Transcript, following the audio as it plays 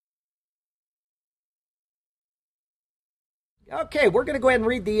Okay, we're going to go ahead and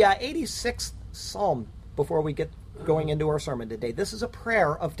read the 86th Psalm before we get going into our sermon today. This is a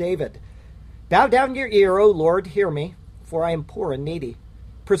prayer of David. Bow down your ear, O Lord, hear me, for I am poor and needy.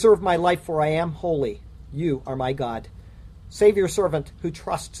 Preserve my life, for I am holy. You are my God. Save your servant who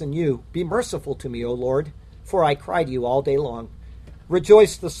trusts in you. Be merciful to me, O Lord, for I cry to you all day long.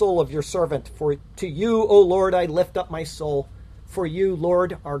 Rejoice the soul of your servant, for to you, O Lord, I lift up my soul. For you,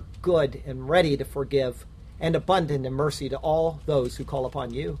 Lord, are good and ready to forgive, and abundant in mercy to all those who call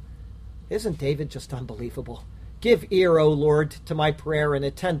upon you. Isn't David just unbelievable? Give ear, O Lord, to my prayer, and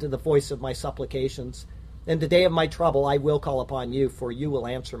attend to the voice of my supplications. In the day of my trouble I will call upon you, for you will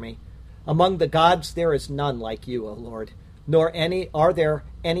answer me. Among the gods there is none like you, O Lord, nor are there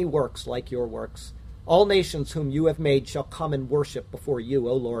any works like your works. All nations whom you have made shall come and worship before you,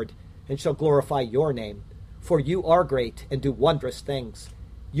 O Lord, and shall glorify your name. For you are great and do wondrous things.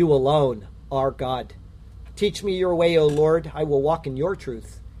 You alone are God. Teach me your way, O Lord. I will walk in your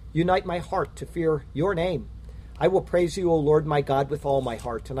truth. Unite my heart to fear your name. I will praise you, O Lord my God, with all my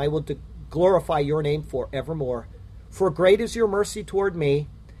heart, and I will glorify your name forevermore. For great is your mercy toward me,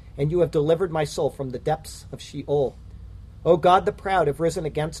 and you have delivered my soul from the depths of Sheol. O God, the proud have risen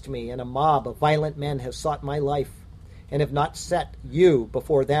against me, and a mob of violent men has sought my life, and have not set you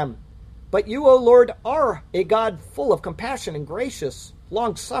before them. But you, O Lord, are a God full of compassion and gracious,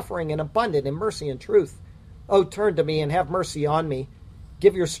 long-suffering and abundant in mercy and truth. O turn to me and have mercy on me.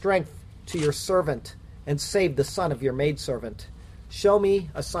 Give your strength to your servant, and save the son of your maidservant. Show me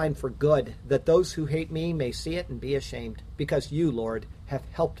a sign for good, that those who hate me may see it and be ashamed, because you, Lord, have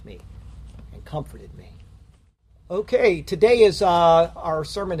helped me and comforted me. Okay, today our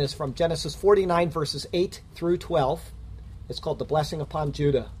sermon is from Genesis 49, verses 8 through 12. It's called The Blessing Upon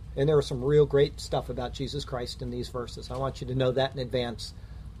Judah, and there is some real great stuff about Jesus Christ in these verses. I want you to know that in advance.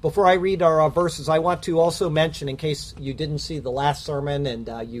 Before I read our verses, I want to also mention, in case you didn't see the last sermon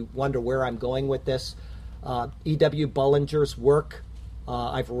and you wonder where I'm going with this, E.W. Bullinger's work.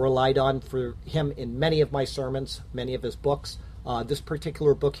 I've relied on for him in many of my sermons, many of his books. This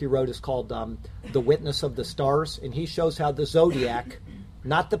particular book he wrote is called The Witness of the Stars, and he shows how the zodiac,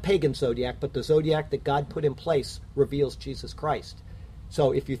 not the pagan zodiac, but the zodiac that God put in place, reveals Jesus Christ.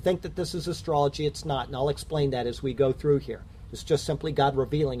 So if you think that this is astrology, it's not, and I'll explain that as we go through here. It's just simply God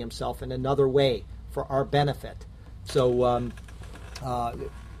revealing himself in another way for our benefit. So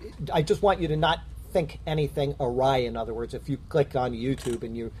I just want you to not think anything awry. In other words, if you click on YouTube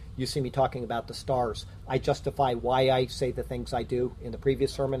and you see me talking about the stars, I justify why I say the things I do in the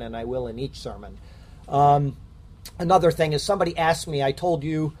previous sermon, and I will in each sermon. Another thing is, somebody asked me, I told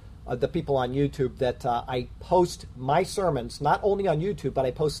you, the people on YouTube, that I post my sermons not only on YouTube, but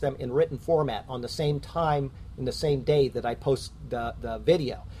I post them in written format on the same time, in the same day that I post the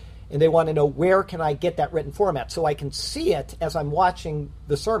video. And they want to know, where can I get that written format so I can see it as I'm watching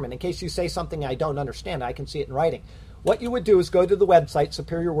the sermon? In case you say something I don't understand, I can see it in writing. What you would do is go to the website,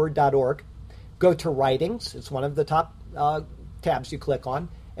 superiorword.org, go to Writings. It's one of the top tabs you click on,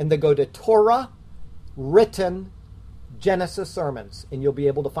 and then go to Torah Written Genesis Sermons, and you'll be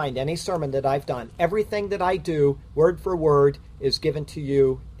able to find any sermon that I've done. Everything that I do, word for word, is given to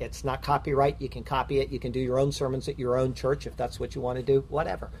you. It's not copyright. You can copy it. You can do your own sermons at your own church if that's what you want to do,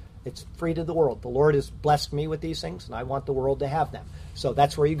 whatever. It's free to the world. The Lord has blessed me with these things, and I want the world to have them. So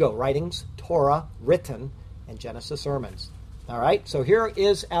that's where you go. Writings, Torah, Written, and Genesis Sermons. All right, so here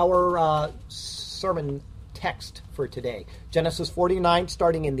is our sermon text for today. Genesis 49,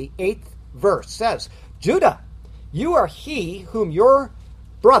 starting in the 8th verse, says, Judah, you are he whom your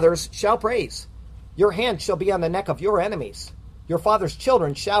brothers shall praise. Your hand shall be on the neck of your enemies. Your father's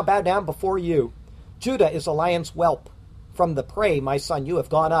children shall bow down before you. Judah is a lion's whelp. From the prey, my son, you have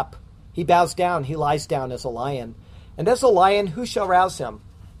gone up. He bows down, he lies down as a lion. And as a lion, who shall rouse him?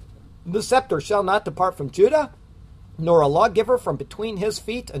 The scepter shall not depart from Judah, nor a lawgiver from between his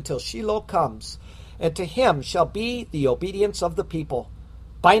feet until Shiloh comes. And to him shall be the obedience of the people,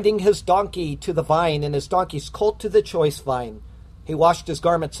 binding his donkey to the vine, and his donkey's colt to the choice vine. He washed his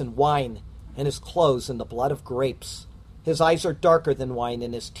garments in wine, and his clothes in the blood of grapes. His eyes are darker than wine,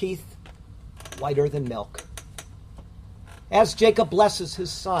 and his teeth whiter than milk. As Jacob blesses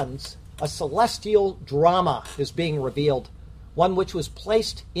his sons, a celestial drama is being revealed, one which was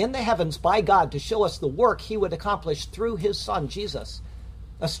placed in the heavens by God to show us the work he would accomplish through his son, Jesus.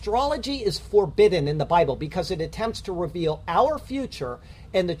 Astrology is forbidden in the Bible because it attempts to reveal our future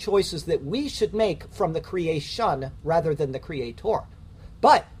and the choices that we should make from the creation rather than the creator.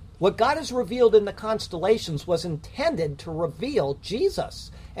 But what God has revealed in the constellations was intended to reveal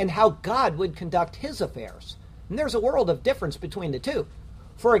Jesus and how God would conduct his affairs. And there's a world of difference between the two.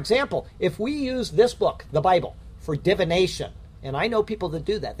 For example, if we use this book, the Bible, for divination, And I know people that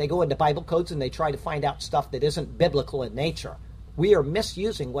do that. They go into Bible codes and they try to find out stuff that isn't biblical in nature. We are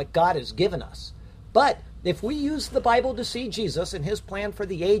misusing what God has given us. But if we use the Bible to see Jesus and his plan for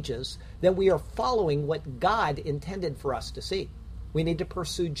the ages, then we are following what God intended for us to see. We need to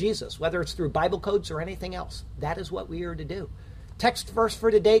pursue Jesus, whether it's through Bible codes or anything else. That is what we are to do. Text verse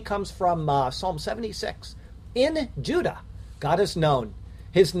for today comes from Psalm 76. In Judah, God is known.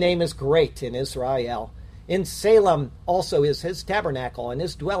 His name is great in Israel. In Salem also is his tabernacle and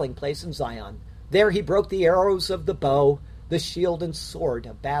his dwelling place in Zion. There he broke the arrows of the bow, the shield and sword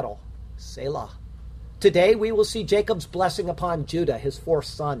of battle. Selah. Today we will see Jacob's blessing upon Judah, his fourth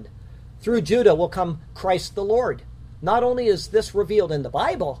son. Through Judah will come Christ the Lord. Not only is this revealed in the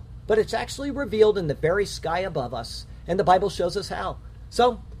Bible, but it's actually revealed in the very sky above us. And the Bible shows us how.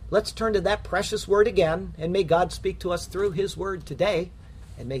 So let's turn to that precious word again, and may God speak to us through his word today,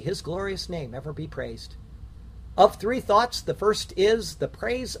 and may his glorious name ever be praised. Of three thoughts, the first is the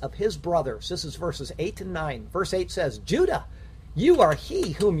praise of his brothers. This is verses 8 and 9. Verse 8 says, Judah, you are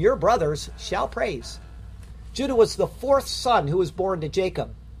he whom your brothers shall praise. Judah was the fourth son who was born to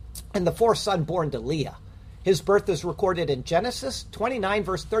Jacob, and the fourth son born to Leah. His birth is recorded in Genesis 29,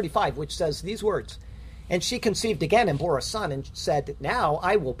 verse 35, which says these words, And she conceived again and bore a son, and said, Now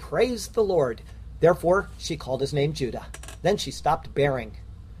I will praise the Lord. Therefore she called his name Judah. Then she stopped bearing.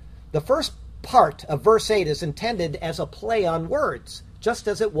 The first part of verse 8 is intended as a play on words, just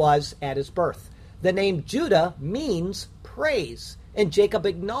as it was at his birth. The name Judah means praise, and Jacob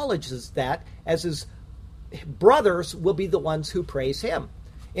acknowledges that as his brothers will be the ones who praise him.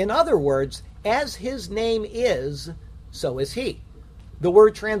 In other words, as his name is, so is he. The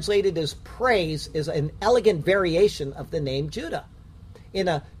word translated as praise is an elegant variation of the name Judah. In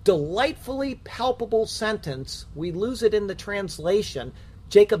a delightfully palpable sentence, we lose it in the translation.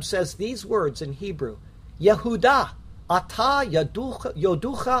 Jacob says these words in Hebrew, Yehudah, ata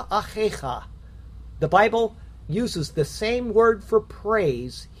yoducha achecha. The Bible uses the same word for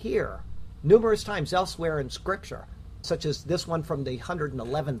praise here numerous times elsewhere in Scripture, such as this one from the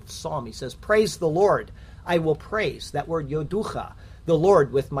 111th Psalm. He says, Praise the Lord, I will praise, that word yoducha, the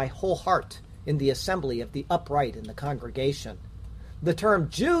Lord with my whole heart in the assembly of the upright in the congregation. The term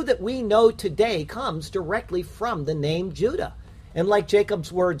Jew that we know today comes directly from the name Judah. And like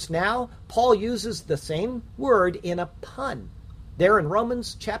Jacob's words now, Paul uses the same word in a pun. There in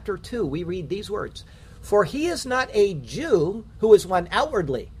Romans chapter 2, we read these words, For he is not a Jew who is one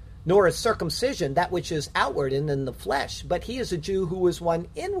outwardly, nor is circumcision that which is outward and in the flesh, but he is a Jew who is one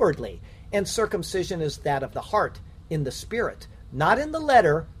inwardly, and circumcision is that of the heart, in the spirit, not in the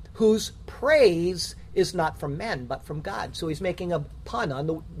letter, whose praise is not from men, but from God. So he's making a pun on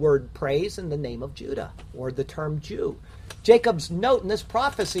the word praise in the name of Judah, or the term Jew. Jacob's note in this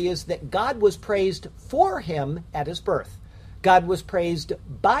prophecy is that God was praised for him at his birth. God was praised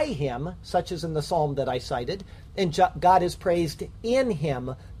by him, such as in the psalm that I cited, and God is praised in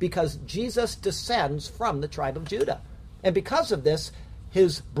him because Jesus descends from the tribe of Judah. And because of this,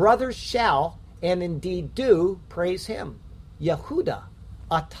 his brothers shall, and indeed do, praise him. Yehudah,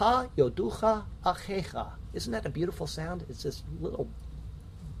 ata yoducha achecha. Isn't that a beautiful sound? It's this little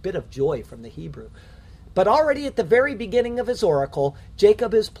bit of joy from the Hebrew. But already at the very beginning of his oracle,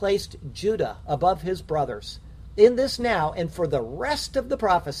 Jacob has placed Judah above his brothers. In this now, and for the rest of the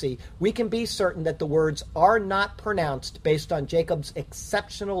prophecy, we can be certain that the words are not pronounced based on Jacob's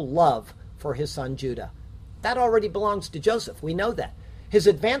exceptional love for his son Judah. That already belongs to Joseph. We know that. His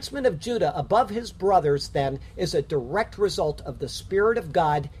advancement of Judah above his brothers, then, is a direct result of the Spirit of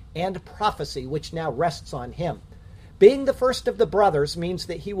God and prophecy, which now rests on him. Being the first of the brothers means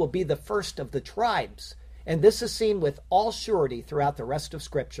that he will be the first of the tribes, and this is seen with all surety throughout the rest of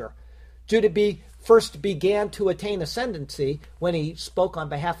Scripture. Judah first began to attain ascendancy when he spoke on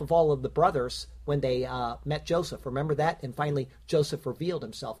behalf of all of the brothers when they met Joseph. Remember that? And finally, Joseph revealed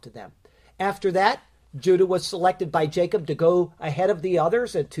himself to them. After that, Judah was selected by Jacob to go ahead of the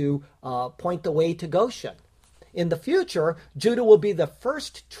others and to point the way to Goshen. In the future, Judah will be the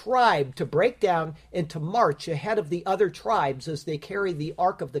first tribe to break down and to march ahead of the other tribes as they carry the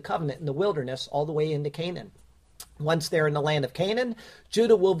Ark of the Covenant in the wilderness all the way into Canaan. Once they're in the land of Canaan,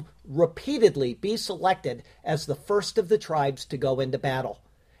 Judah will repeatedly be selected as the first of the tribes to go into battle.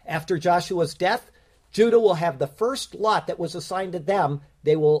 After Joshua's death, Judah will have the first lot that was assigned to them.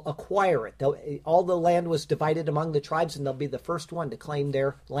 They will acquire it. All the land was divided among the tribes, and they'll be the first one to claim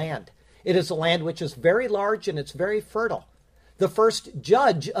their land. It is a land which is very large and it's very fertile. The first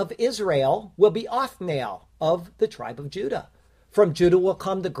judge of Israel will be Othniel of the tribe of Judah. From Judah will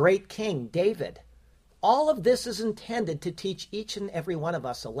come the great king, David. All of this is intended to teach each and every one of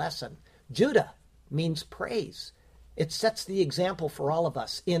us a lesson. Judah means praise. It sets the example for all of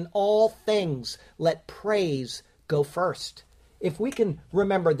us. In all things, let praise go first. If we can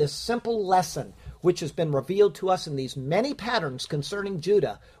remember this simple lesson, which has been revealed to us in these many patterns concerning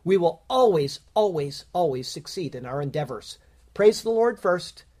Judah, we will always, always, always succeed in our endeavors. Praise the Lord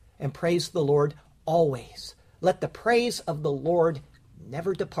first, and praise the Lord always. Let the praise of the Lord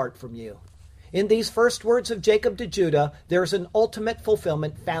never depart from you. In these first words of Jacob to Judah, there is an ultimate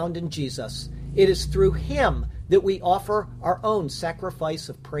fulfillment found in Jesus. It is through him that we offer our own sacrifice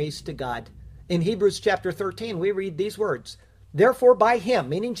of praise to God. In Hebrews chapter 13, we read these words, "Therefore by him,"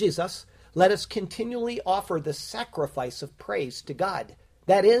 meaning Jesus, "let us continually offer the sacrifice of praise to God.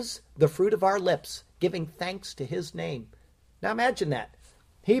 That is, the fruit of our lips, giving thanks to his name." Now imagine that.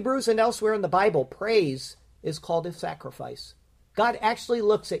 Hebrews and elsewhere in the Bible, praise is called a sacrifice. God actually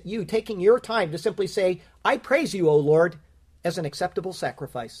looks at you taking your time to simply say, "I praise you, O Lord," as an acceptable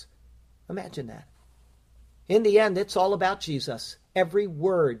sacrifice. Imagine that. In the end, it's all about Jesus. Every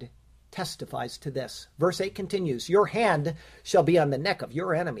word testifies to this. Verse 8 continues, "Your hand shall be on the neck of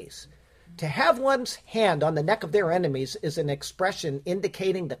your enemies." To have one's hand on the neck of their enemies is an expression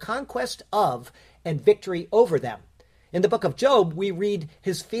indicating the conquest of and victory over them. In the book of Job, we read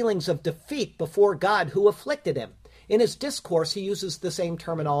his feelings of defeat before God who afflicted him. In his discourse, he uses the same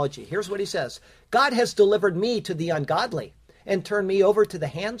terminology. Here's what he says, "God has delivered me to the ungodly and turned me over to the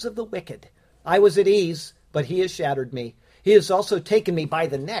hands of the wicked. I was at ease, but he has shattered me. He has also taken me by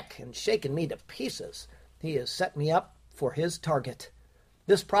the neck and shaken me to pieces. He has set me up for his target."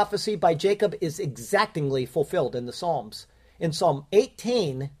 This prophecy by Jacob is exactingly fulfilled in the Psalms. In Psalm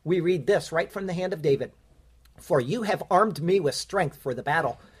 18, we read this right from the hand of David. "For you have armed me with strength for the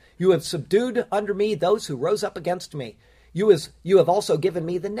battle. You have subdued under me those who rose up against me. You have also given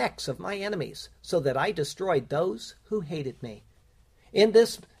me the necks of my enemies, so that I destroyed those who hated me." In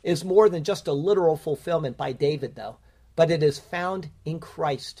this is more than just a literal fulfillment by David, though, but it is found in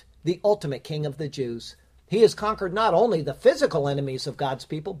Christ, the ultimate King of the Jews. He has conquered not only the physical enemies of God's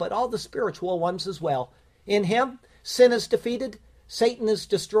people, but all the spiritual ones as well. In him, sin is defeated, Satan is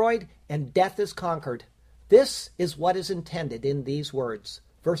destroyed, and death is conquered. This is what is intended in these words.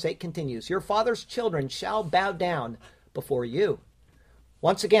 Verse 8 continues, "Your father's children shall bow down before you."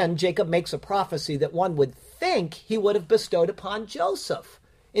 Once again, Jacob makes a prophecy that one would think he would have bestowed upon Joseph.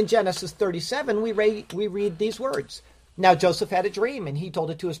 In Genesis 37, we read these words. "Now Joseph had a dream, and he told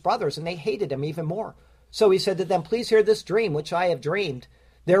it to his brothers, and they hated him even more. So he said to them, 'Please hear this dream which I have dreamed.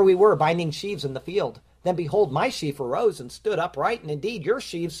 There we were, binding sheaves in the field. Then behold, my sheaf arose and stood upright, and indeed your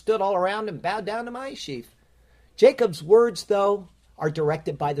sheaves stood all around and bowed down to my sheaf.'" Jacob's words, though, are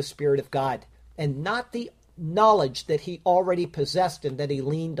directed by the Spirit of God, and not the knowledge that he already possessed and that he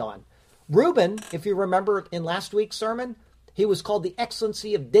leaned on. Reuben, if you remember in last week's sermon, he was called the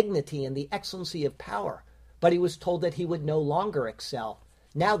excellency of dignity and the excellency of power, but he was told that he would no longer excel.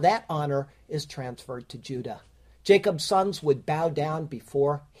 Now that honor is transferred to Judah. Jacob's sons would bow down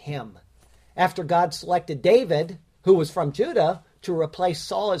before him. After God selected David, who was from Judah, to replace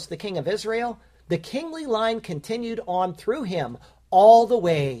Saul as the king of Israel, the kingly line continued on through him all the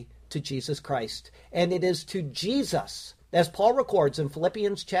way to Jesus Christ. And it is to Jesus, as Paul records in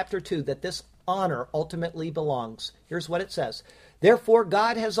Philippians chapter 2, that this honor ultimately belongs. Here's what it says. "Therefore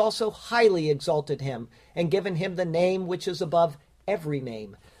God has also highly exalted him and given him the name which is above every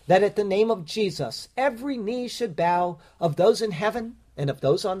name, that at the name of Jesus every knee should bow, of those in heaven and of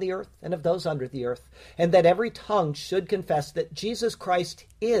those on the earth and of those under the earth, and that every tongue should confess that Jesus Christ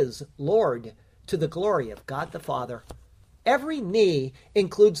is Lord, to the glory of God the Father." Every knee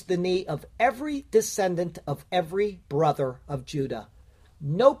includes the knee of every descendant of every brother of Judah.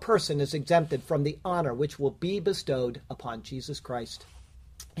 No person is exempted from the honor which will be bestowed upon Jesus Christ.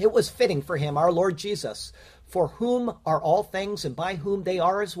 It was fitting for him, our Lord Jesus, for whom are all things and by whom they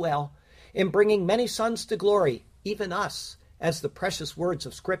are as well, in bringing many sons to glory, even us, as the precious words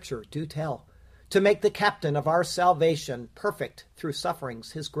of Scripture do tell, to make the captain of our salvation perfect through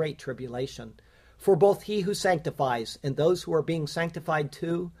sufferings, his great tribulation. For both he who sanctifies and those who are being sanctified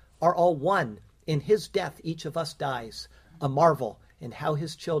too are all one. In his death each of us dies, a marvel in how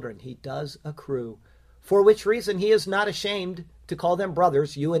his children he does accrue. For which reason he is not ashamed to call them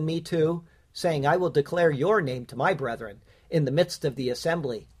brothers, you and me too, saying, "I will declare your name to my brethren. In the midst of the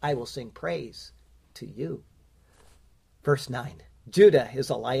assembly I will sing praise to you." Verse 9, Judah is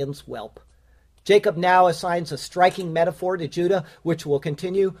a lion's whelp. Jacob now assigns a striking metaphor to Judah, which will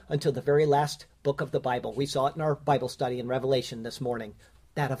continue until the very last book of the Bible. We saw it in our Bible study in Revelation this morning,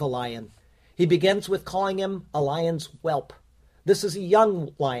 that of a lion. He begins with calling him a lion's whelp. This is a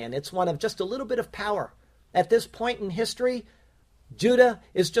young lion. It's one of just a little bit of power. At this point in history, Judah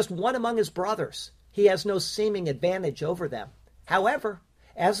is just one among his brothers. He has no seeming advantage over them. However,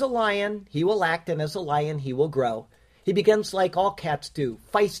 as a lion, he will act, and as a lion, he will grow. He begins like all cats do,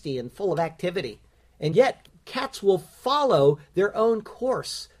 feisty and full of activity. And yet, cats will follow their own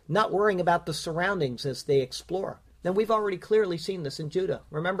course, not worrying about the surroundings as they explore. And we've already clearly seen this in Judah.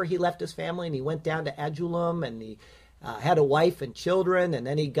 Remember, he left his family and he went down to Adullam, and he had a wife and children, and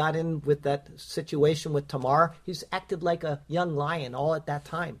then he got in with that situation with Tamar. He's acted like a young lion all at that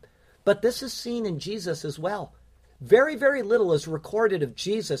time. But this is seen in Jesus as well. Very, very little is recorded of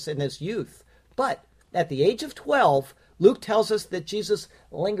Jesus in his youth. But at the age of 12, Luke tells us that Jesus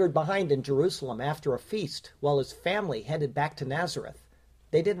lingered behind in Jerusalem after a feast while his family headed back to Nazareth.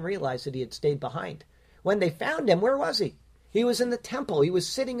 They didn't realize that he had stayed behind. When they found him, where was he? He was in the temple. He was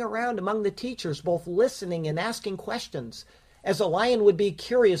sitting around among the teachers, both listening and asking questions. As a lion would be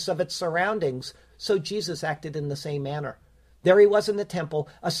curious of its surroundings, so Jesus acted in the same manner. There he was in the temple,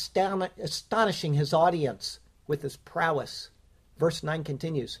 astonishing his audience with his prowess. Verse 9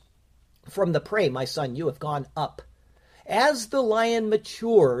 continues, "From the prey, my son, you have gone up." As the lion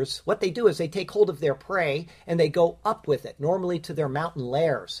matures, what they do is they take hold of their prey and they go up with it, normally to their mountain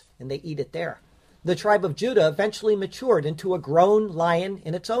lairs, and they eat it there. The tribe of Judah eventually matured into a grown lion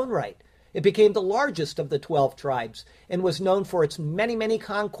in its own right. It became the largest of the 12 tribes and was known for its many, many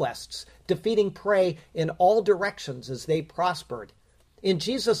conquests, defeating prey in all directions as they prospered. In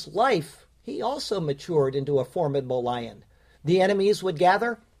Jesus' life, he also matured into a formidable lion. The enemies would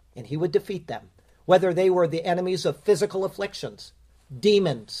gather, and he would defeat them, whether they were the enemies of physical afflictions,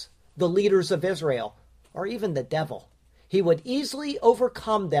 demons, the leaders of Israel, or even the devil. He would easily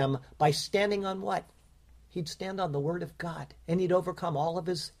overcome them by standing on what? He'd stand on the word of God, and he'd overcome all of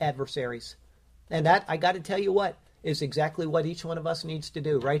his adversaries. And that, I got to tell you what, is exactly what each one of us needs to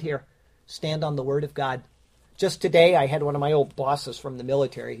do right here. Stand on the word of God. Just today, I had one of my old bosses from the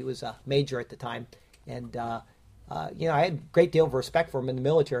military. He was a major at the time. And, I had a great deal of respect for him in the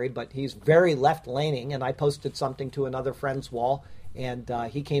military, but he's very left-leaning. And I posted something to another friend's wall, and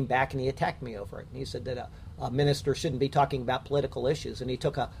he came back and he attacked me over it. And he said that a minister shouldn't be talking about political issues. And he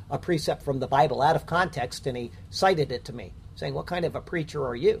took a precept from the Bible out of context and he cited it to me, saying, "What kind of a preacher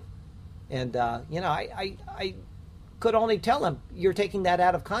are you?" And, I could only tell him, "You're taking that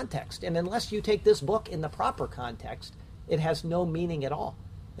out of context. And unless you take this book in the proper context, it has no meaning at all."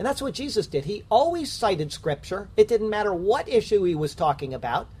 And that's what Jesus did. He always cited Scripture. It didn't matter what issue he was talking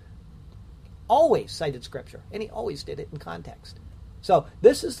about. Always cited Scripture. And he always did it in context. So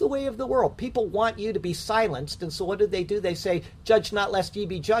this is the way of the world. People want you to be silenced. And so what do? They say, "Judge not lest ye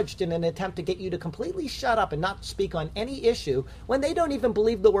be judged," in an attempt to get you to completely shut up and not speak on any issue when they don't even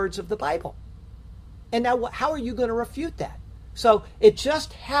believe the words of the Bible. And now how are you going to refute that? So it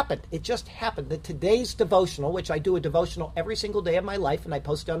just happened that today's devotional, which I do a devotional every single day of my life, and I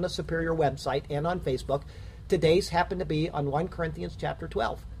post it on the Superior website and on Facebook, today's happened to be on 1 Corinthians chapter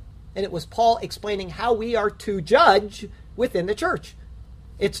 12. And it was Paul explaining how we are to judge within the church.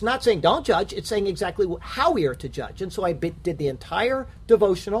 It's not saying don't judge, it's saying exactly how we are to judge. And so I did the entire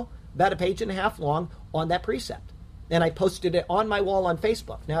devotional, about a page and a half long, on that precept. And I posted it on my wall on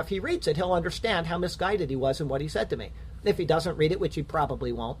Facebook. Now, if he reads it, he'll understand how misguided he was in what he said to me. If he doesn't read it, which he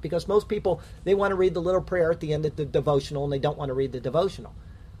probably won't, because most people, they want to read the little prayer at the end of the devotional, and they don't want to read the devotional.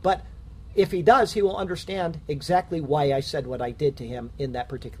 But if he does, he will understand exactly why I said what I did to him in that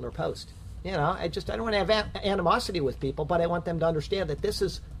particular post. I don't want to have animosity with people, but I want them to understand that this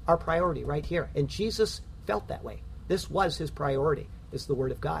is our priority right here. And Jesus felt that way. This was his priority, is the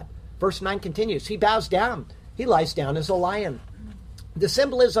word of God. Verse 9 continues, "He bows down. He lies down as a lion." The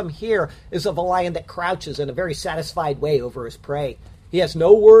symbolism here is of a lion that crouches in a very satisfied way over his prey. He has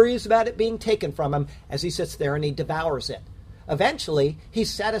no worries about it being taken from him as he sits there and he devours it. Eventually,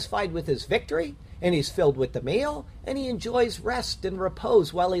 he's satisfied with his victory, and he's filled with the meal, and he enjoys rest and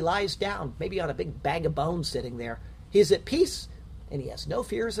repose while he lies down, maybe on a big bag of bones sitting there. He's at peace, and he has no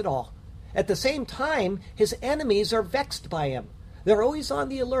fears at all. At the same time, his enemies are vexed by him. They're always on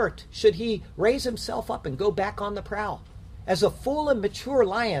the alert should he raise himself up and go back on the prowl. As a full and mature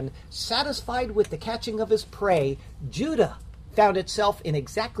lion, satisfied with the catching of his prey, Judah found itself in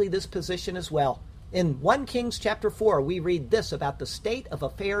exactly this position as well. In 1 Kings chapter 4, we read this about the state of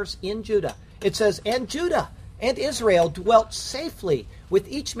affairs in Judah. It says, "And Judah and Israel dwelt safely, with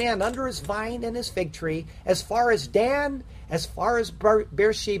each man under his vine and his fig tree, as far as Dan, as far as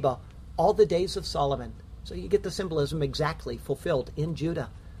Beersheba, all the days of Solomon." So you get the symbolism exactly fulfilled in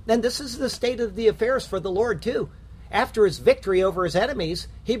Judah. And this is the state of the affairs for the Lord too. After his victory over his enemies,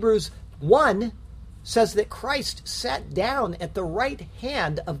 Hebrews 1 says that Christ sat down at the right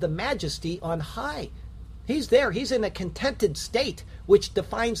hand of the Majesty on high. He's there. He's in a contented state, which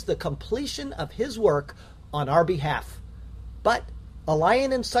defines the completion of his work on our behalf. But a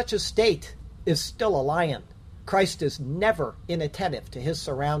lion in such a state is still a lion. Christ is never inattentive to his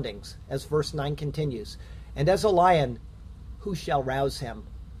surroundings, as verse 9 continues. And as a lion, who shall rouse him?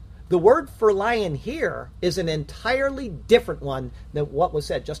 The word for lion here is an entirely different one than what was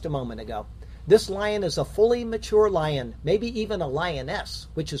said just a moment ago. This lion is a fully mature lion, maybe even a lioness,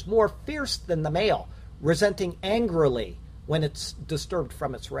 which is more fierce than the male, resenting angrily when it's disturbed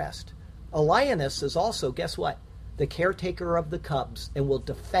from its rest. A lioness is also, guess what? The caretaker of the cubs and will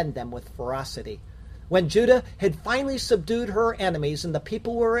defend them with ferocity. When Judah had finally subdued her enemies and the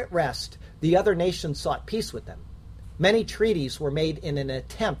people were at rest, the other nations sought peace with them. Many treaties were made in an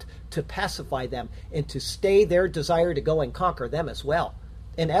attempt to pacify them and to stay their desire to go and conquer them as well.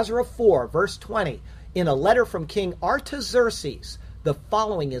 In Ezra 4, verse 20, in a letter from King Artaxerxes, the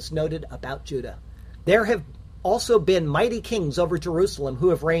following is noted about Judah. There have also been mighty kings over Jerusalem who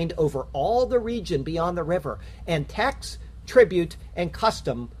have reigned over all the region beyond the river, and tax, tribute, and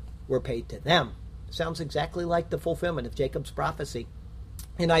custom were paid to them. Sounds exactly like the fulfillment of Jacob's prophecy.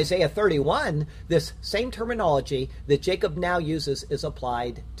 In Isaiah 31, this same terminology that Jacob now uses is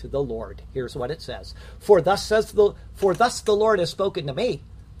applied to the Lord. Here's what it says. For thus the Lord has spoken to me.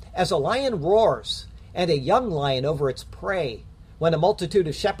 As a lion roars, and a young lion over its prey, when a multitude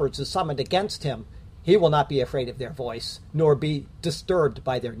of shepherds is summoned against him, he will not be afraid of their voice, nor be disturbed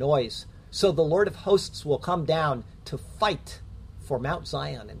by their noise. So the Lord of hosts will come down to fight for Mount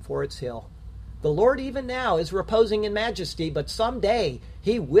Zion and for its hill. The Lord even now is reposing in majesty, but someday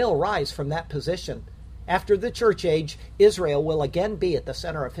he will rise from that position. After the church age, Israel will again be at the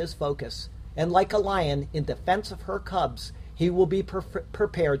center of his focus. And like a lion in defense of her cubs, he will be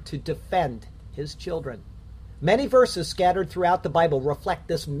prepared to defend his children. Many verses scattered throughout the Bible reflect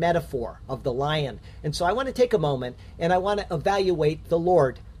this metaphor of the lion. And so I want to take a moment and I want to evaluate the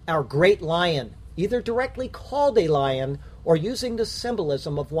Lord, our great lion, either directly called a lion or using the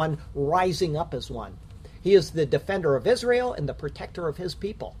symbolism of one rising up as one. He is the defender of Israel and the protector of his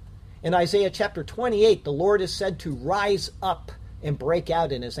people. In Isaiah chapter 28, the Lord is said to rise up and break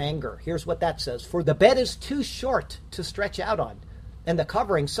out in his anger. Here's what that says. For the bed is too short to stretch out on, and the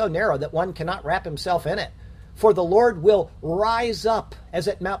covering so narrow that one cannot wrap himself in it. For the Lord will rise up as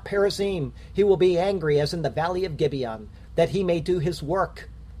at Mount Perazim. He will be angry as in the valley of Gibeon, that he may do his work,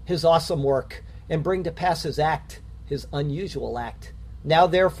 his awesome work, and bring to pass his act, his unusual act. Now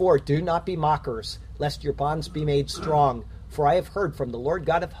therefore do not be mockers, lest your bonds be made strong. For I have heard from the Lord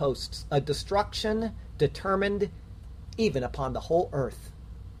God of hosts a destruction determined even upon the whole earth.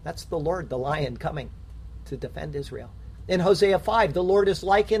 That's the Lord, the lion, coming to defend Israel. In Hosea 5, the Lord is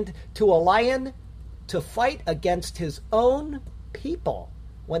likened to a lion to fight against his own people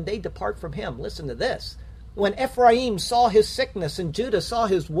when they depart from him. Listen to this. When Ephraim saw his sickness and Judah saw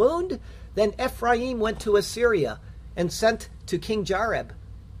his wound, then Ephraim went to Assyria and sent to King Jareb.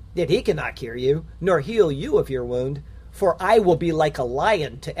 Yet he cannot cure you, nor heal you of your wound. For I will be like a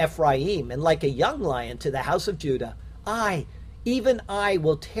lion to Ephraim, and like a young lion to the house of Judah. I, even I,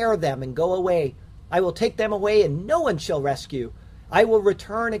 will tear them and go away. I will take them away, and no one shall rescue. I will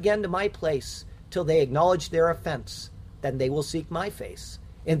return again to my place, till they acknowledge their offense. Then they will seek my face.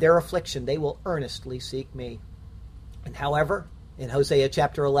 In their affliction they will earnestly seek me. And however, in Hosea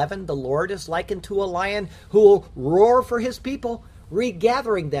chapter 11, the Lord is likened to a lion who will roar for his people,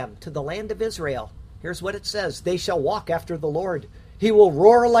 regathering them to the land of Israel. Here's what it says. They shall walk after the Lord. He will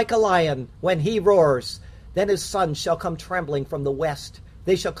roar like a lion when he roars. Then his sons shall come trembling from the west.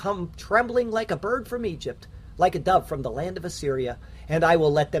 They shall come trembling like a bird from Egypt, like a dove from the land of Assyria. And I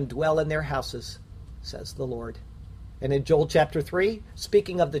will let them dwell in their houses, says the Lord. And in Joel chapter 3,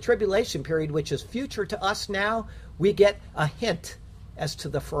 speaking of the tribulation period, which is future to us now, we get a hint as to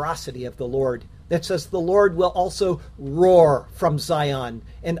the ferocity of the Lord. That says the Lord will also roar from Zion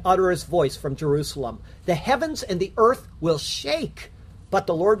and utter his voice from Jerusalem. The heavens and the earth will shake, but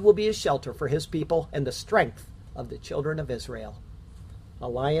the Lord will be a shelter for his people and the strength of the children of Israel. A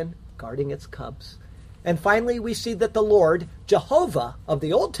lion guarding its cubs. And finally, we see that the Lord, Jehovah of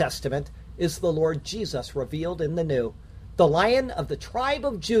the Old Testament, is the Lord Jesus revealed in the New. The Lion of the tribe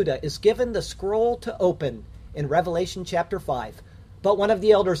of Judah is given the scroll to open in Revelation chapter 5. But one of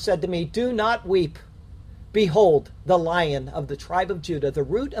the elders said to me, do not weep. Behold, the Lion of the tribe of Judah, the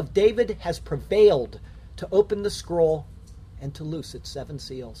root of David, has prevailed to open the scroll and to loose its 7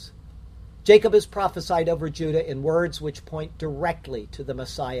 seals. Jacob has prophesied over Judah in words which point directly to the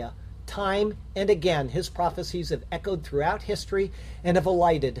Messiah. Time and again, his prophecies have echoed throughout history and have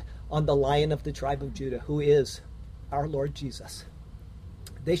alighted on the Lion of the tribe of Judah, who is our Lord Jesus.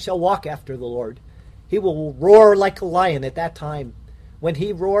 They shall walk after the Lord. He will roar like a lion at that time. When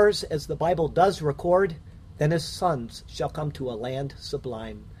he roars, as the Bible does record, then his sons shall come to a land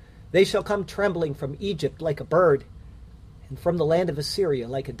sublime. They shall come trembling from Egypt like a bird, and from the land of Assyria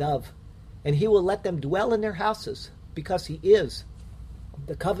like a dove. And he will let them dwell in their houses, because he is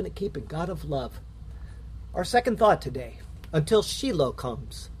the covenant-keeping God of love. Our second thought today, until Shiloh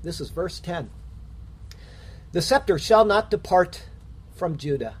comes. This is verse 10. The scepter shall not depart from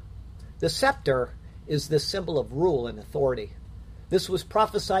Judah. The scepter is the symbol of rule and authority. This was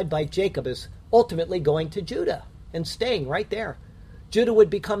prophesied by Jacob as ultimately going to Judah and staying right there. Judah would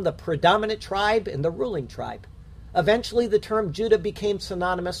become the predominant tribe and the ruling tribe. Eventually, the term Judah became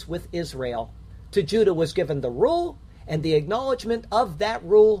synonymous with Israel. To Judah was given the rule, and the acknowledgement of that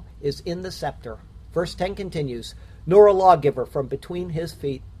rule is in the scepter. Verse 10 continues, nor a lawgiver from between his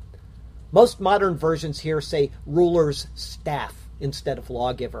feet. Most modern versions here say ruler's staff instead of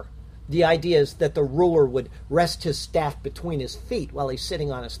lawgiver. The idea is that the ruler would rest his staff between his feet while he's sitting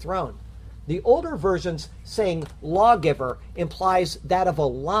on his throne. The older versions saying lawgiver implies that of a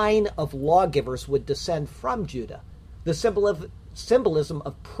line of lawgivers would descend from Judah. The symbolism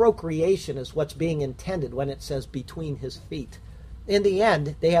of procreation is what's being intended when it says between his feet. In the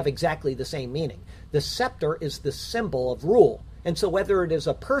end, they have exactly the same meaning. The scepter is the symbol of rule. And so whether it is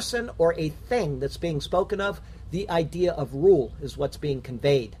a person or a thing that's being spoken of, the idea of rule is what's being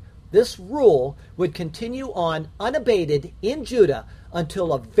conveyed. This rule would continue on unabated in Judah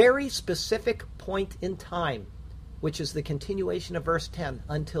until a very specific point in time, which is the continuation of verse 10,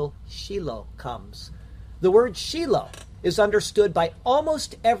 until Shiloh comes. The word Shiloh is understood by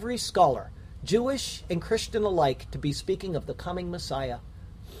almost every scholar, Jewish and Christian alike, to be speaking of the coming Messiah.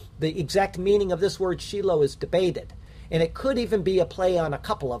 The exact meaning of this word Shiloh is debated, and it could even be a play on a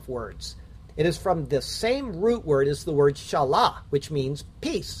couple of words. It is from the same root word as the word shalah, which means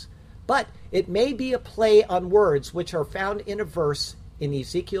peace. But it may be a play on words which are found in a verse in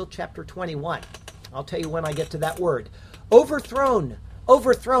Ezekiel chapter 21. I'll tell you when I get to that word. Overthrown,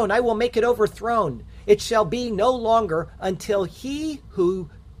 overthrown, I will make it overthrown. It shall be no longer until he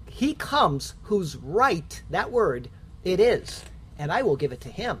comes whose right, that word, it is, and I will give it to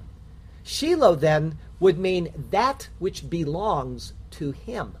him. Shiloh then would mean that which belongs to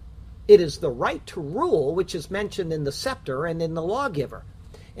him. It is the right to rule which is mentioned in the scepter and in the lawgiver.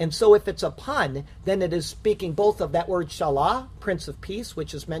 And so if it's a pun, then it is speaking both of that word shalah, Prince of Peace,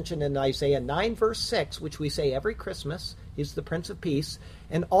 which is mentioned in Isaiah 9 verse 6, which we say every Christmas, he's the Prince of Peace,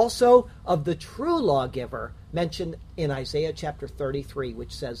 and also of the true lawgiver mentioned in Isaiah chapter 33,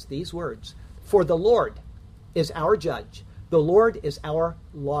 which says these words, for the Lord is our judge, the Lord is our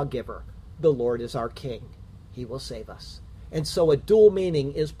lawgiver, the Lord is our king, he will save us. And so a dual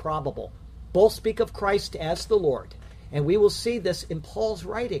meaning is probable. Both speak of Christ as the Lord. And we will see this in Paul's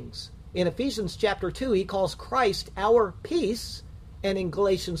writings. In Ephesians chapter 2, he calls Christ our peace. And in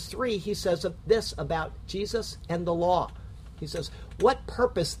Galatians 3, he says this about Jesus and the law. He says, what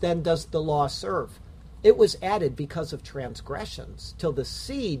purpose then does the law serve? It was added because of transgressions, till the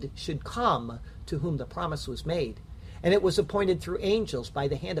seed should come to whom the promise was made. And it was appointed through angels by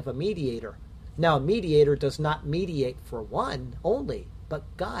the hand of a mediator. Now, a mediator does not mediate for one only,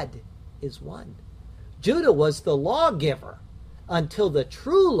 but God is one. Judah was the lawgiver until the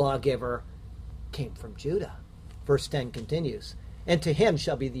true lawgiver came from Judah. Verse 10 continues, and to him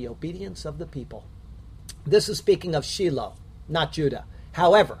shall be the obedience of the people. This is speaking of Shiloh, not Judah.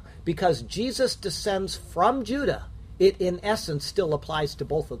 However, because Jesus descends from Judah, it in essence still applies to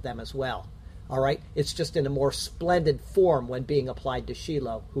both of them as well. All right? It's just in a more splendid form when being applied to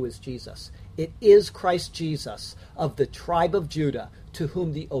Shiloh, who is Jesus. It is Christ Jesus of the tribe of Judah, to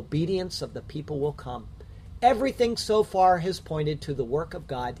whom the obedience of the people will come. Everything so far has pointed to the work of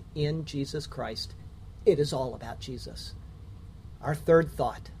God in Jesus Christ. It is all about Jesus. Our third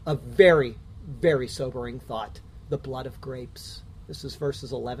thought, a very, very sobering thought, the blood of grapes. This is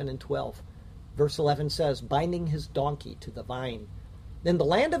verses 11 and 12. Verse 11 says, binding his donkey to the vine. In the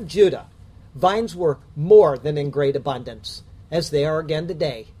land of Judah, vines were more than in great abundance, as they are again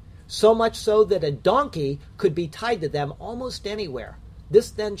today. So much so that a donkey could be tied to them almost anywhere.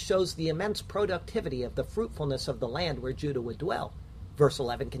 This then shows the immense productivity of the fruitfulness of the land where Judah would dwell. Verse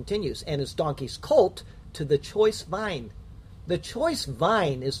 11 continues, and his donkey's colt to the choice vine. The choice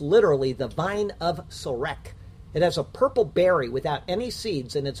vine is literally the vine of Sorek. It has a purple berry without any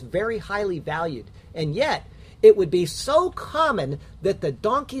seeds, and it's very highly valued. And yet, it would be so common that the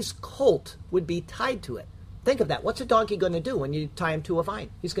donkey's colt would be tied to it. Think of that. What's a donkey going to do when you tie him to a vine?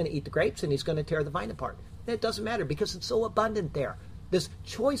 He's going to eat the grapes, and he's going to tear the vine apart. It doesn't matter because it's so abundant there. This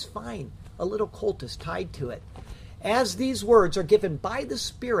choice vine, a little colt is tied to it. As these words are given by the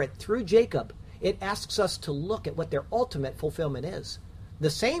Spirit through Jacob, it asks us to look at what their ultimate fulfillment is. The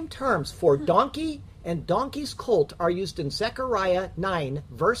same terms for donkey and donkey's colt are used in Zechariah 9,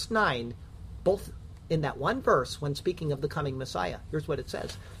 verse 9, both in that one verse when speaking of the coming Messiah. Here's what it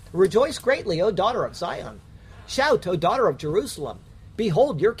says. Rejoice greatly, O daughter of Zion. Shout, O daughter of Jerusalem.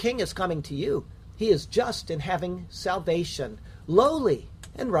 Behold, your king is coming to you. He is just and having salvation, lowly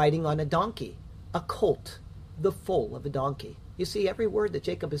and riding on a donkey, a colt, the foal of a donkey. You see, every word that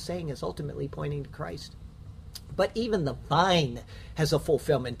Jacob is saying is ultimately pointing to Christ. But even the vine has a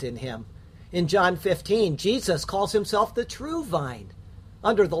fulfillment in him. In John 15, Jesus calls himself the true vine.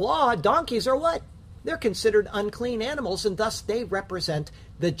 Under the law, donkeys are what? They're considered unclean animals, and thus they represent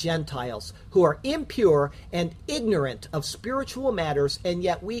the Gentiles, who are impure and ignorant of spiritual matters, and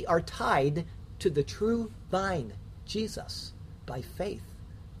yet we are tied to the true vine, Jesus, by faith.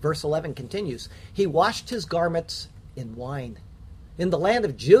 Verse 11 continues, he washed his garments in wine. In the land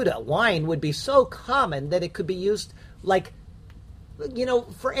of Judah, wine would be so common that it could be used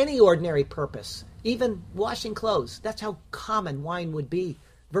for any ordinary purpose, even washing clothes. That's how common wine would be.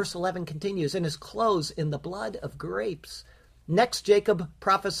 Verse 11 continues, and his clothes in the blood of grapes. Next, Jacob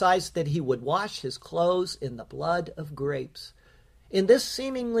prophesies that he would wash his clothes in the blood of grapes. In this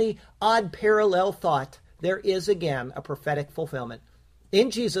seemingly odd parallel thought, there is again a prophetic fulfillment.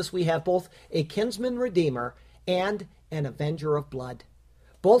 In Jesus, we have both a kinsman redeemer and an avenger of blood.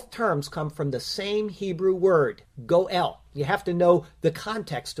 Both terms come from the same Hebrew word, goel. You have to know the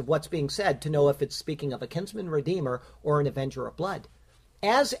context of what's being said to know if it's speaking of a kinsman redeemer or an avenger of blood.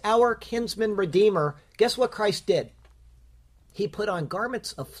 As our kinsman redeemer, guess what Christ did? He put on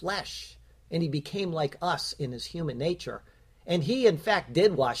garments of flesh, and he became like us in his human nature. And he, in fact,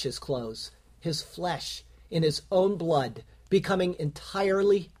 did wash his clothes, his flesh, in his own blood, becoming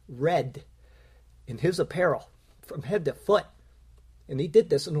entirely red in his apparel, from head to foot. And he did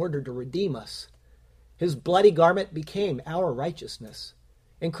this in order to redeem us. His bloody garment became our righteousness.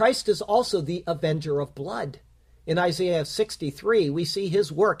 And Christ is also the avenger of blood. In Isaiah 63, we see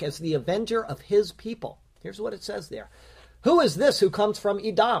his work as the avenger of his people. Here's what it says there. Who is this who comes from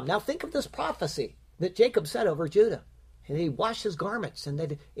Edom? Now think of this prophecy that Jacob said over Judah. And he washed his garments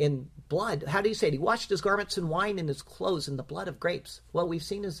in blood. How do you say it? He washed his garments in wine and his clothes in the blood of grapes. Well, we've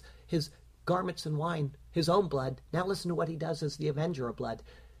seen his garments in wine, his own blood. Now listen to what he does as the avenger of blood.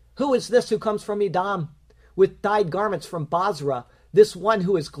 Who is this who comes from Edom with dyed garments from Basra? This one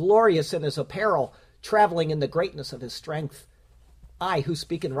who is glorious in his apparel, traveling in the greatness of his strength. I who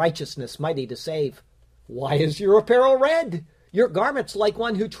speak in righteousness, mighty to save. Why is your apparel red? Your garments like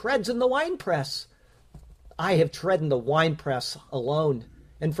one who treads in the winepress. I have trodden the winepress alone,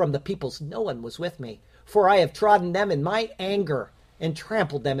 and from the peoples no one was with me. For I have trodden them in my anger, and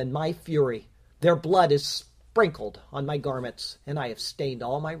trampled them in my fury. Their blood is sprinkled on my garments, and I have stained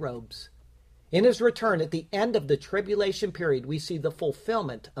all my robes. In his return at the end of the tribulation period, we see the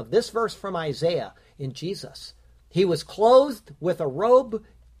fulfillment of this verse from Isaiah in Jesus. He was clothed with a robe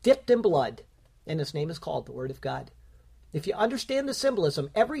dipped in blood, and his name is called the Word of God. If you understand the symbolism,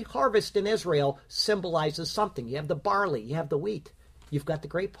 every harvest in Israel symbolizes something. You have the barley, you have the wheat, you've got the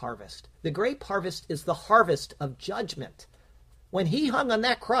grape harvest. The grape harvest is the harvest of judgment. When he hung on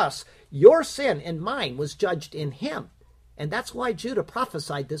that cross, your sin and mine was judged in him. And that's why Jacob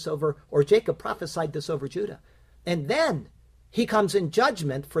prophesied this over Judah. And then he comes in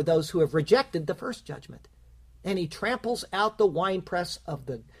judgment for those who have rejected the first judgment. And he tramples out the winepress of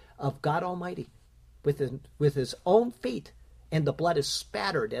God Almighty with his own feet, and the blood is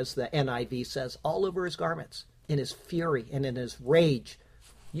spattered, as the NIV says, all over his garments. In his fury and in his rage,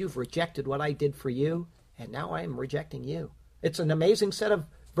 you've rejected what I did for you, and now I am rejecting you. It's an amazing set of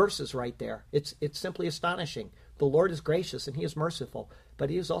verses right there. It's simply astonishing. The Lord is gracious and he is merciful, but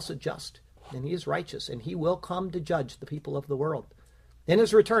he is also just and he is righteous, and he will come to judge the people of the world. In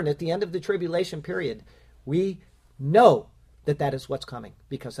his return at the end of the tribulation period, we know that is what's coming,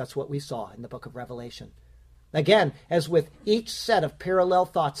 because that's what we saw in the book of Revelation. Again, as with each set of parallel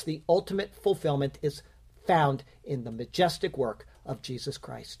thoughts, the ultimate fulfillment is found in the majestic work of Jesus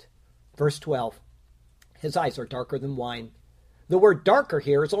Christ. Verse 12, his eyes are darker than wine. The word darker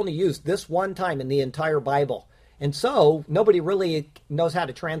here is only used this one time in the entire Bible, and so nobody really knows how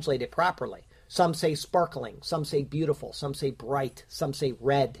to translate it properly. Some say sparkling, some say beautiful, some say bright, some say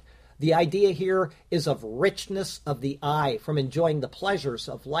red. The idea here is of richness of the eye from enjoying the pleasures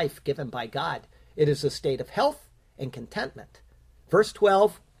of life given by God. It is a state of health and contentment. Verse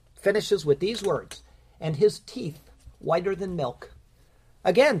 12 finishes with these words, and his teeth whiter than milk.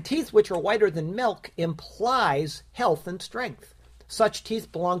 Again, teeth which are whiter than milk implies health and strength. Such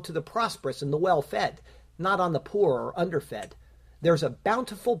teeth belong to the prosperous and the well-fed, not on the poor or underfed. There's a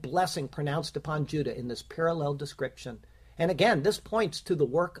bountiful blessing pronounced upon Judah in this parallel description. And again, this points to the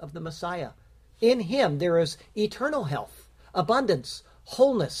work of the Messiah. In him there is eternal health, abundance,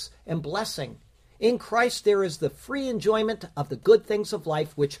 wholeness, and blessing. In Christ there is the free enjoyment of the good things of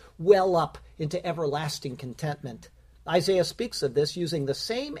life which well up into everlasting contentment. Isaiah speaks of this using the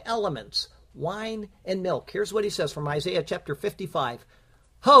same elements, wine and milk. Here's what he says from Isaiah chapter 55.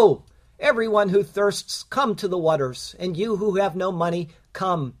 Ho, everyone who thirsts, come to the waters, and you who have no money,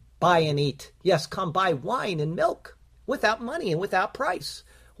 come, buy and eat. Yes, come buy wine and milk, without money and without price.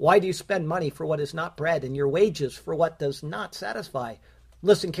 Why do you spend money for what is not bread, and your wages for what does not satisfy?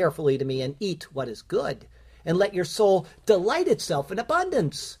 Listen carefully to me and eat what is good, and let your soul delight itself in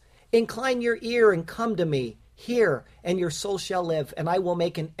abundance. Incline your ear and come to me. Hear, and your soul shall live, and I will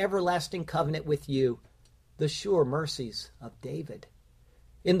make an everlasting covenant with you, the sure mercies of David.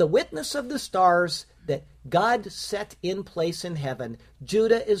 In the witness of the stars that God set in place in heaven,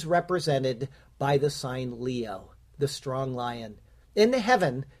 Judah is represented by the sign Leo, the strong lion. In the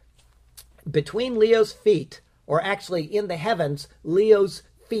heaven, between Leo's feet, or actually in the heavens, Leo's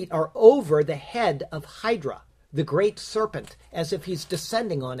feet are over the head of Hydra, the great serpent, as if he's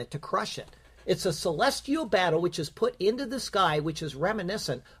descending on it to crush it. It's a celestial battle which is put into the sky, which is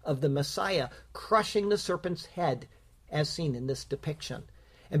reminiscent of the Messiah crushing the serpent's head, as seen in this depiction.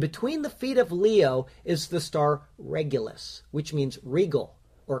 And between the feet of Leo is the star Regulus, which means regal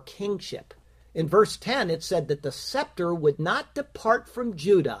or kingship. In verse 10, it said that the scepter would not depart from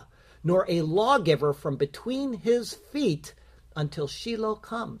Judah, nor a lawgiver from between his feet until Shiloh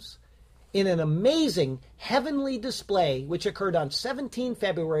comes. In an amazing heavenly display, which occurred on 17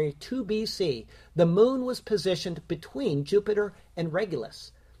 February 2 BC, the moon was positioned between Jupiter and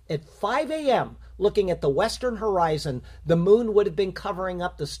Regulus. At 5 a.m., looking at the western horizon, the moon would have been covering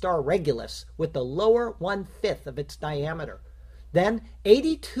up the star Regulus with the lower 1/5 of its diameter. Then,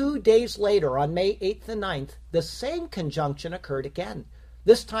 82 days later, on May 8th and 9th, the same conjunction occurred again.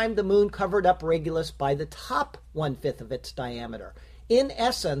 This time the moon covered up Regulus by the top 1/5 of its diameter. In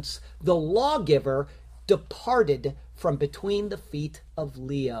essence, the lawgiver departed from between the feet of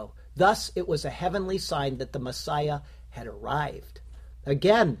Leo. Thus, it was a heavenly sign that the Messiah had arrived.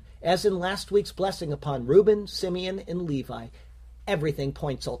 Again, as in last week's blessing upon Reuben, Simeon, and Levi, everything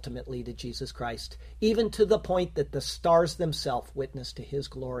points ultimately to Jesus Christ, even to the point that the stars themselves witness to his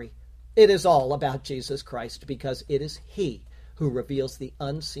glory. It is all about Jesus Christ because it is he who reveals the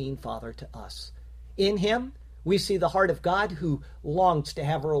unseen Father to us. In him, we see the heart of God who longs to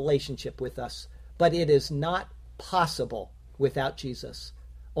have a relationship with us, but it is not possible without Jesus.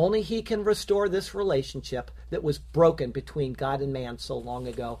 Only he can restore this relationship that was broken between God and man so long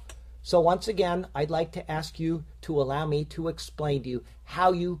ago. So once again, I'd like to ask you to allow me to explain to you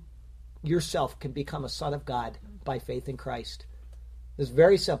how you yourself can become a son of God by faith in Christ. It's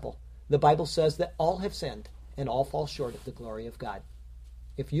very simple. The Bible says that all have sinned and all fall short of the glory of God.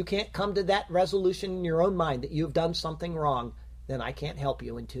 If you can't come to that resolution in your own mind that you've done something wrong, then I can't help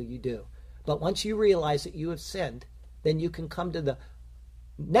you until you do. But once you realize that you have sinned, then you can come to the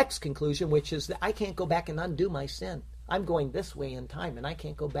next conclusion, which is that I can't go back and undo my sin. I'm going this way in time, and I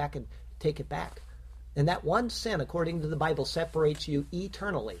can't go back and take it back. And that one sin, according to the Bible, separates you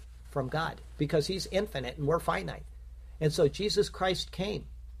eternally from God because he's infinite and we're finite. And so Jesus Christ came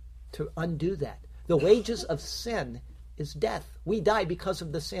to undo that. The wages of sin is death. We die because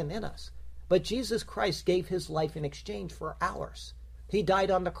of the sin in us. But Jesus Christ gave his life in exchange for ours. He died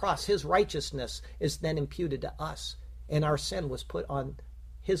on the cross. His righteousness is then imputed to us. And our sin was put on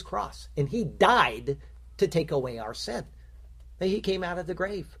his cross. And he died to take away our sin. And he came out of the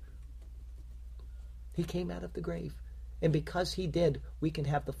grave. He came out of the grave. And because he did, we can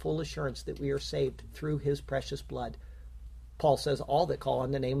have the full assurance that we are saved through his precious blood. Paul says all that call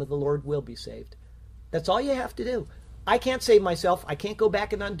on the name of the Lord will be saved. That's all you have to do. I can't save myself. I can't go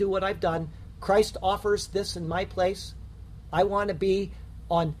back and undo what I've done. Christ offers this in my place. I want to be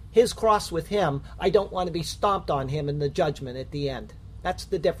on his cross with him. I don't want to be stomped on him in the judgment at the end. That's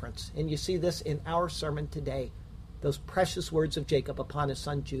the difference. And you see this in our sermon today. Those precious words of Jacob upon his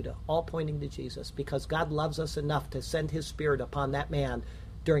son Judah, all pointing to Jesus, because God loves us enough to send his Spirit upon that man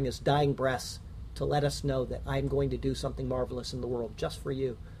during his dying breaths to let us know that I'm going to do something marvelous in the world just for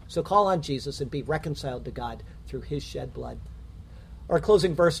you. So call on Jesus and be reconciled to God through his shed blood. Our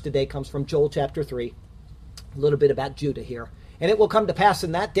closing verse today comes from Joel chapter 3. A little bit about Judah here. And it will come to pass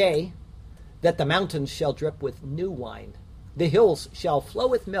in that day that the mountains shall drip with new wine. The hills shall flow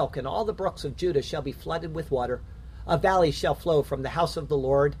with milk, and all the brooks of Judah shall be flooded with water. A valley shall flow from the house of the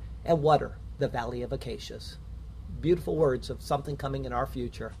Lord, and water the valley of Acacias. Beautiful words of something coming in our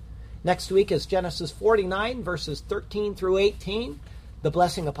future. Next week is Genesis 49, verses 13 through 18, the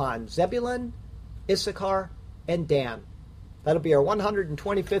blessing upon Zebulun, Issachar, and Dan. That'll be our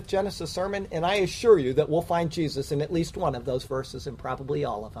 125th Genesis sermon, and I assure you that we'll find Jesus in at least one of those verses, and probably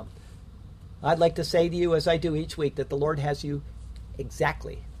all of them. I'd like to say to you, as I do each week, that the Lord has you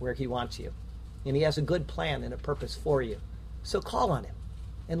exactly where he wants you, and he has a good plan and a purpose for you. So call on him,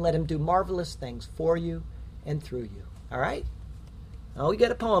 and let him do marvelous things for you and through you. All right? Now, we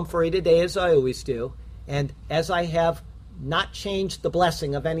got a poem for you today, as I always do. And as I have not changed the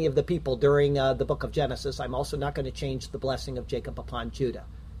blessing of any of the people during the book of Genesis, I'm also not going to change the blessing of Jacob upon Judah.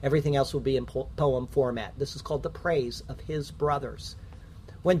 Everything else will be in poem format. This is called the praise of his brothers.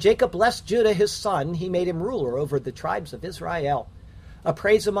 When Jacob blessed Judah, his son, he made him ruler over the tribes of Israel. A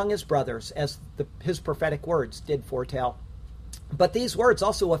praise among his brothers, as his prophetic words did foretell. But these words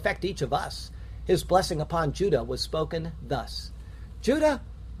also affect each of us. His blessing upon Judah was spoken thus. Judah,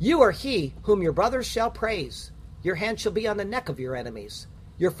 you are he whom your brothers shall praise. Your hand shall be on the neck of your enemies.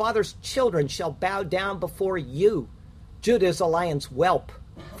 Your father's children shall bow down before you. Judah is a lion's whelp.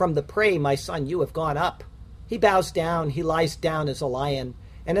 From the prey, my son, you have gone up. He bows down, he lies down as a lion.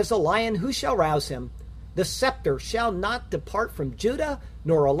 And as a lion, who shall rouse him? The scepter shall not depart from Judah,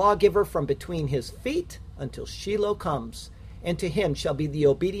 nor a lawgiver from between his feet, until Shiloh comes. And to him shall be the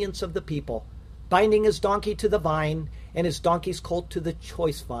obedience of the people, binding his donkey to the vine, and his donkey's colt to the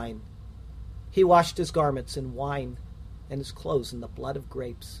choice vine. He washed his garments in wine, and his clothes in the blood of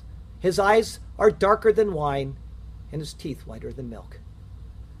grapes. His eyes are darker than wine, and his teeth whiter than milk.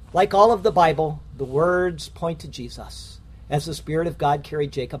 Like all of the Bible, the words point to Jesus, as the Spirit of God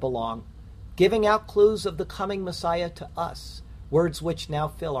carried Jacob along, giving out clues of the coming Messiah to us, words which now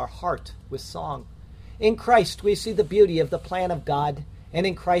fill our heart with song. In Christ we see the beauty of the plan of God, and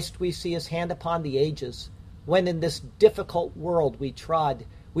in Christ we see his hand upon the ages. When in this difficult world we trod,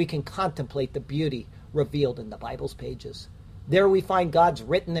 we can contemplate the beauty revealed in the Bible's pages. There we find God's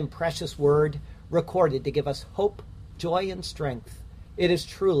written and precious word, recorded to give us hope, joy, and strength. It is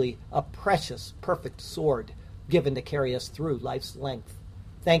truly a precious, perfect sword, given to carry us through life's length.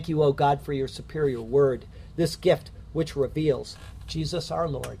 Thank you, O God, for your superior word, this gift which reveals Jesus our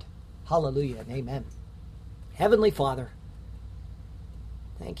Lord. Hallelujah and amen. Heavenly Father,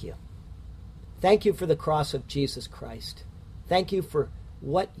 thank you. Thank you for the cross of Jesus Christ. Thank you for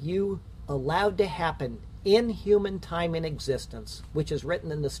what you allowed to happen in human time and existence, which is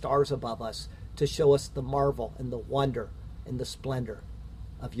written in the stars above us, to show us the marvel and the wonder and the splendor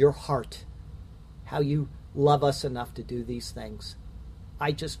of your heart, how you love us enough to do these things.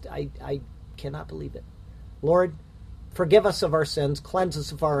 I cannot believe it. Lord, forgive us of our sins, cleanse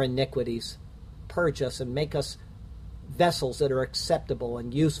us of our iniquities, purge us and make us vessels that are acceptable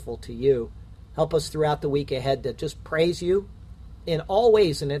and useful to you. Help us throughout the week ahead to just praise you in all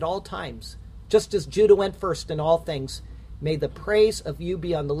ways and at all times. Just as Judah went first in all things, may the praise of you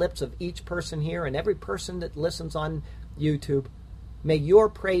be on the lips of each person here and every person that listens on YouTube. May your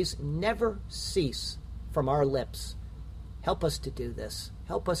praise never cease from our lips. Help us to do this.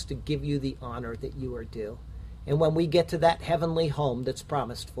 Help us to give you the honor that you are due. And when we get to that heavenly home that's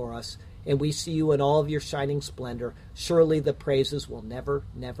promised for us, and we see you in all of your shining splendor, surely the praises will never,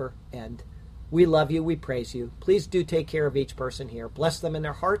 never end. We love you. We praise you. Please do take care of each person here. Bless them in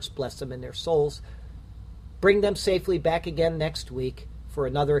their hearts. Bless them in their souls. Bring them safely back again next week for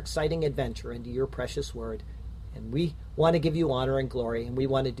another exciting adventure into your precious word. And we want to give you honor and glory, and we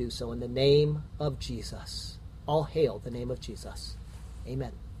want to do so in the name of Jesus. All hail the name of Jesus.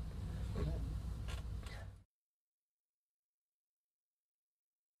 Amen.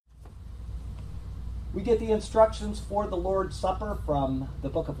 We get the instructions for the Lord's Supper from the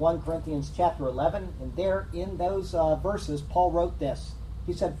book of 1 Corinthians chapter 11, and there in those verses, Paul wrote this.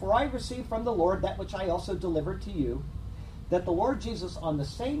 He said, "For I received from the Lord that which I also delivered to you, that the Lord Jesus on the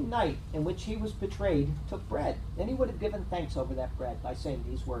same night in which he was betrayed took bread. Then he would have given thanks over that bread by saying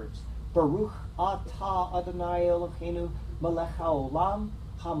these words, Baruch atah Adonai Eloheinu melech haolam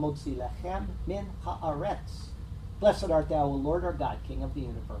hamotzi lechem min haaretz. Blessed art thou, O Lord our God, King of the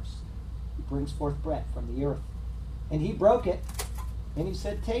universe, who brings forth bread from the earth. And he broke it, and he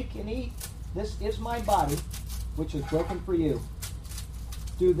said, Take and eat. This is my body, which is broken for you.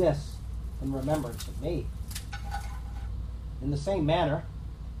 Do this in remembrance of me. In the same manner,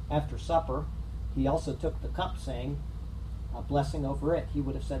 after supper, he also took the cup, saying, a blessing over it, he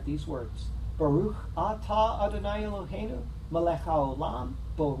would have said these words, Baruch atah Adonai Eloheinu melech haolam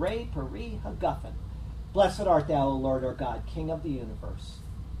borei peri hagafen. Blessed art thou, O Lord our God, King of the universe,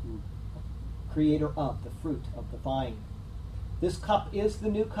 creator of the fruit of the vine. This cup is the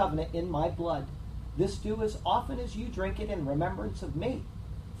new covenant in my blood. This do as often as you drink it in remembrance of me.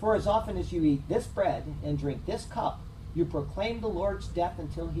 For as often as you eat this bread and drink this cup, you proclaim the Lord's death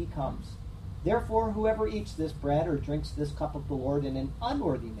until he comes. Therefore, whoever eats this bread or drinks this cup of the Lord in an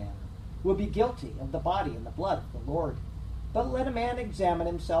unworthy manner will be guilty of the body and the blood of the Lord. But let a man examine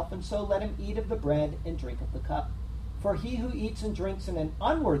himself, and so let him eat of the bread and drink of the cup. For he who eats and drinks in an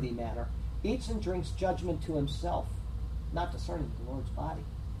unworthy manner eats and drinks judgment to himself, not discerning the Lord's body.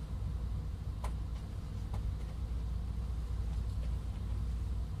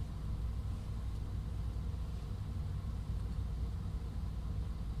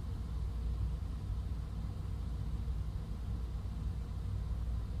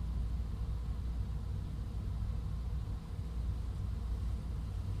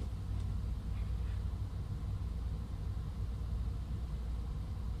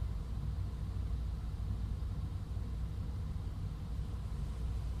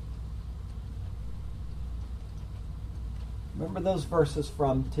 Remember those verses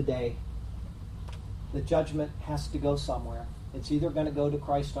from today. The judgment has to go somewhere. It's either going to go to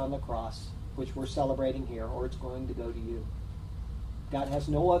Christ on the cross, which we're celebrating here, or it's going to go to you. God has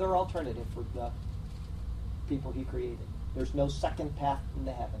no other alternative for the people he created. There's no second path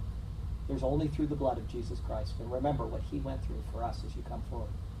into heaven. There's only through the blood of Jesus Christ. And remember what he went through for us as you come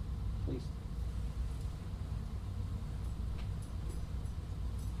forward. Please.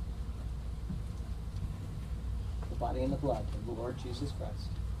 Body and the blood of the Lord Jesus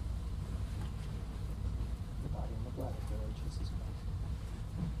Christ. The body and the blood of the Lord Jesus Christ.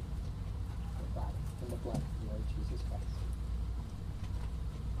 The body and the blood of the Lord Jesus Christ.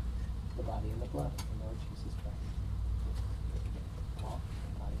 The body and the blood of the Lord Jesus Christ. All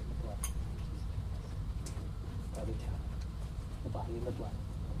the body and the blood of the Lord Jesus Christ. Every time. The body and the blood of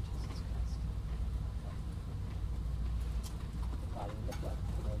the Lord Jesus Christ. The body and the blood of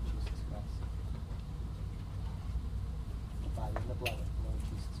the Lord Jesus Christ. The body and the blood of the Lord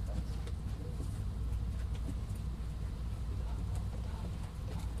Jesus Christ.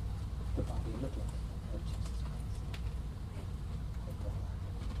 The body and the blood of the Lord Jesus Christ.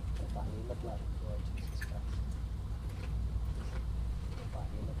 The body and the blood of the Lord Jesus Christ. The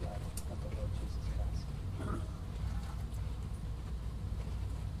body and the blood of the Lord Jesus Christ.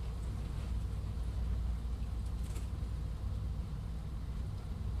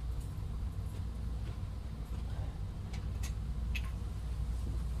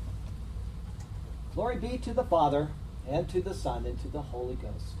 Glory be to the Father, and to the Son, and to the Holy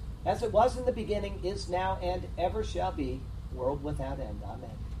Ghost, as it was in the beginning, is now, and ever shall be, world without end. Amen.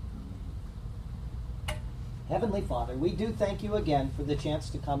 Heavenly Father, we do thank you again for the chance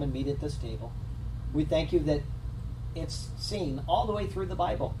to come and meet at this table. We thank you that it's seen all the way through the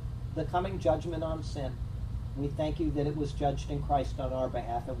Bible, the coming judgment on sin. We thank you that it was judged in Christ on our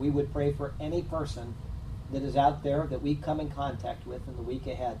behalf, and we would pray for any person that is out there that we come in contact with in the week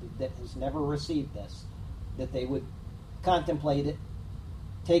ahead that has never received this, that they would contemplate it,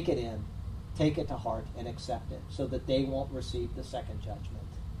 take it in, take it to heart, and accept it, so that they won't receive the second judgment,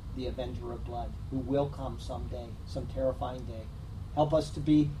 the avenger of blood, who will come someday, some terrifying day. Help us to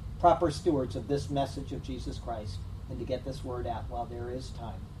be proper stewards of this message of Jesus Christ and to get this word out while there is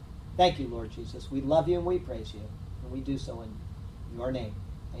time. Thank you, Lord Jesus. We love you and we praise you, and we do so in your name.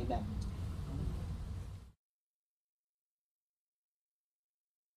 Amen.